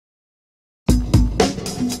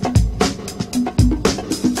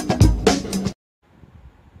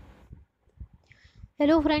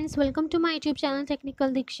Hello friends, welcome to my YouTube channel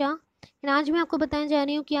technical दीक्षा। आज मैं आपको बताने जा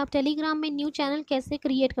रही हूँ कि आप टेलीग्राम में न्यू चैनल कैसे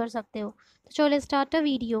क्रिएट कर सकते हो। तो चलो स्टार्ट अ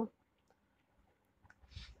वीडियो।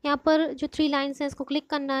 यहाँ पर जो 3 लाइन्स हैं इसको क्लिक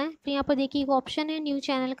करना है। फिर यहाँ पर देखिए एक ऑप्शन है न्यू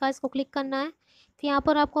चैनल का, इसको क्लिक करना है। फिर यहाँ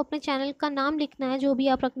पर आपको अपने चैनल का नाम लिखना है जो भी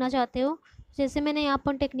आप रखना चाहते हो। जैसे मैंने यहाँ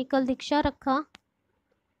पर टेक्निकल दीक्षा रखा।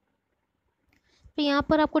 फिर यहाँ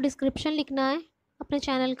पर आपको डिस्क्रिप्शन लिखना है अपने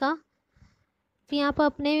चैनल का। फिर यहाँ पर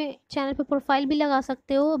अपने चैनल पे प्रोफाइल भी लगा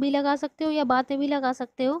सकते हो, अभी लगा सकते हो या बाद में भी लगा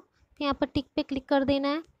सकते हो। फिर यहाँ पर टिक पे क्लिक कर देना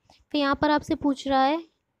है। फिर यहाँ पर आपसे पूछ रहा है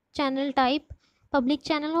चैनल टाइप, पब्लिक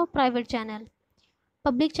चैनल और प्राइवेट चैनल।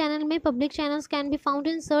 पब्लिक चैनल में public channels can be found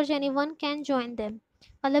in search, anyone can join them.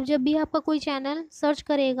 मतलब जब भी आपका कोई चैनल सर्च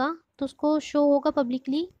करेगा तो उसको शो होगा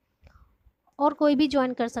पब्लिकली और कोई भी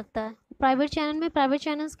ज्वाइन कर सकता है। प्राइवेट चैनल में private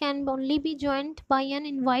channels can only be joint bye an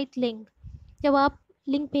invite link. जब आप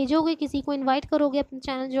लिंक भेजोगे, किसी को इनवाइट करोगे अपना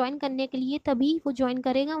चैनल ज्वाइन करने के लिए, तभी वो ज्वाइन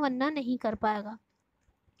करेगा, वरना नहीं कर पाएगा।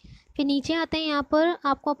 फिर नीचे आते हैं, यहाँ पर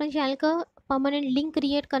आपको अपने चैनल का परमानेंट लिंक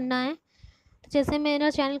क्रिएट करना है। तो जैसे मेरा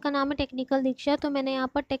चैनल का नाम है टेक्निकल दीक्षा, तो मैंने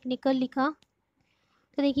यहाँ पर टेक्निकल लिखा।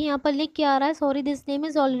 तो देखिए यहाँ पर लिख के आ रहा है sorry this name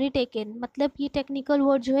is already taken. मतलब ये टेक्निकल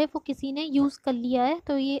वर्ड जो है वो किसी ने यूज़ कर लिया है,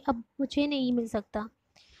 तो ये अब मुझे नहीं मिल सकता।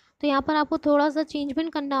 तो यहाँ पर आपको थोड़ा सा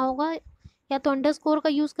चेंजमेंट करना होगा, या तो अंडरस्कोर का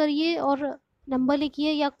यूज़ करिए और नंबर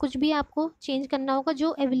लिखिए, या कुछ भी आपको चेंज करना होगा। जो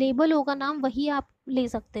अवेलेबल होगा नाम वही आप ले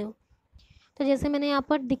सकते हो। तो जैसे मैंने यहाँ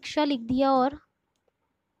पर दीक्षा लिख दिया, और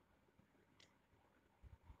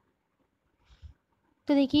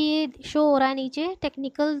तो देखिए ये शो हो रहा है नीचे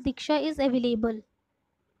टेक्निकल दीक्षा इज़ अवेलेबल,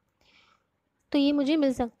 तो ये मुझे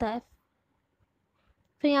मिल सकता है।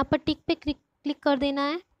 फिर यहाँ पर टिक पे क्लिक कर देना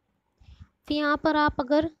है। फिर यहाँ पर आप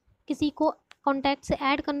अगर किसी को कॉन्टैक्ट से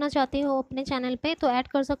ऐड करना चाहते हो अपने चैनल पे तो ऐड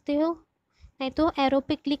कर सकते हो, नहीं तो एरो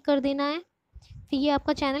पे क्लिक कर देना है। फिर ये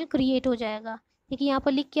आपका चैनल क्रिएट हो जाएगा। देखिए यहाँ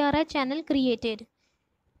पर लिख के आ रहा है चैनल क्रिएटेड।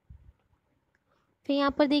 फिर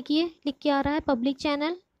यहाँ पर देखिए लिख के आ रहा है पब्लिक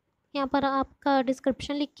चैनल। यहाँ पर आपका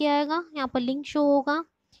डिस्क्रिप्शन लिख के आएगा, यहाँ पर लिंक शो होगा,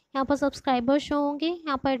 यहाँ पर सब्सक्राइबर शो होंगे,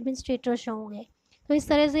 यहाँ पर एडमिनिस्ट्रेटर शो होंगे। तो इस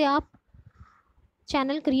तरह से आप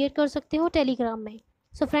चैनल क्रिएट कर सकते हो टेलीग्राम में।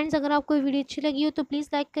 सो फ्रेंड्स, अगर आपको वीडियो अच्छी लगी हो तो प्लीज़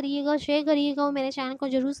लाइक करिएगा, शेयर करिएगा और मेरे चैनल को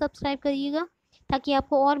ज़रूर सब्सक्राइब करिएगा, ताकि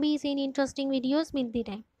आपको और भी इसी इंटरेस्टिंग वीडियोस मिलती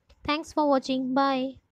रहें। Thanks for watching, bye.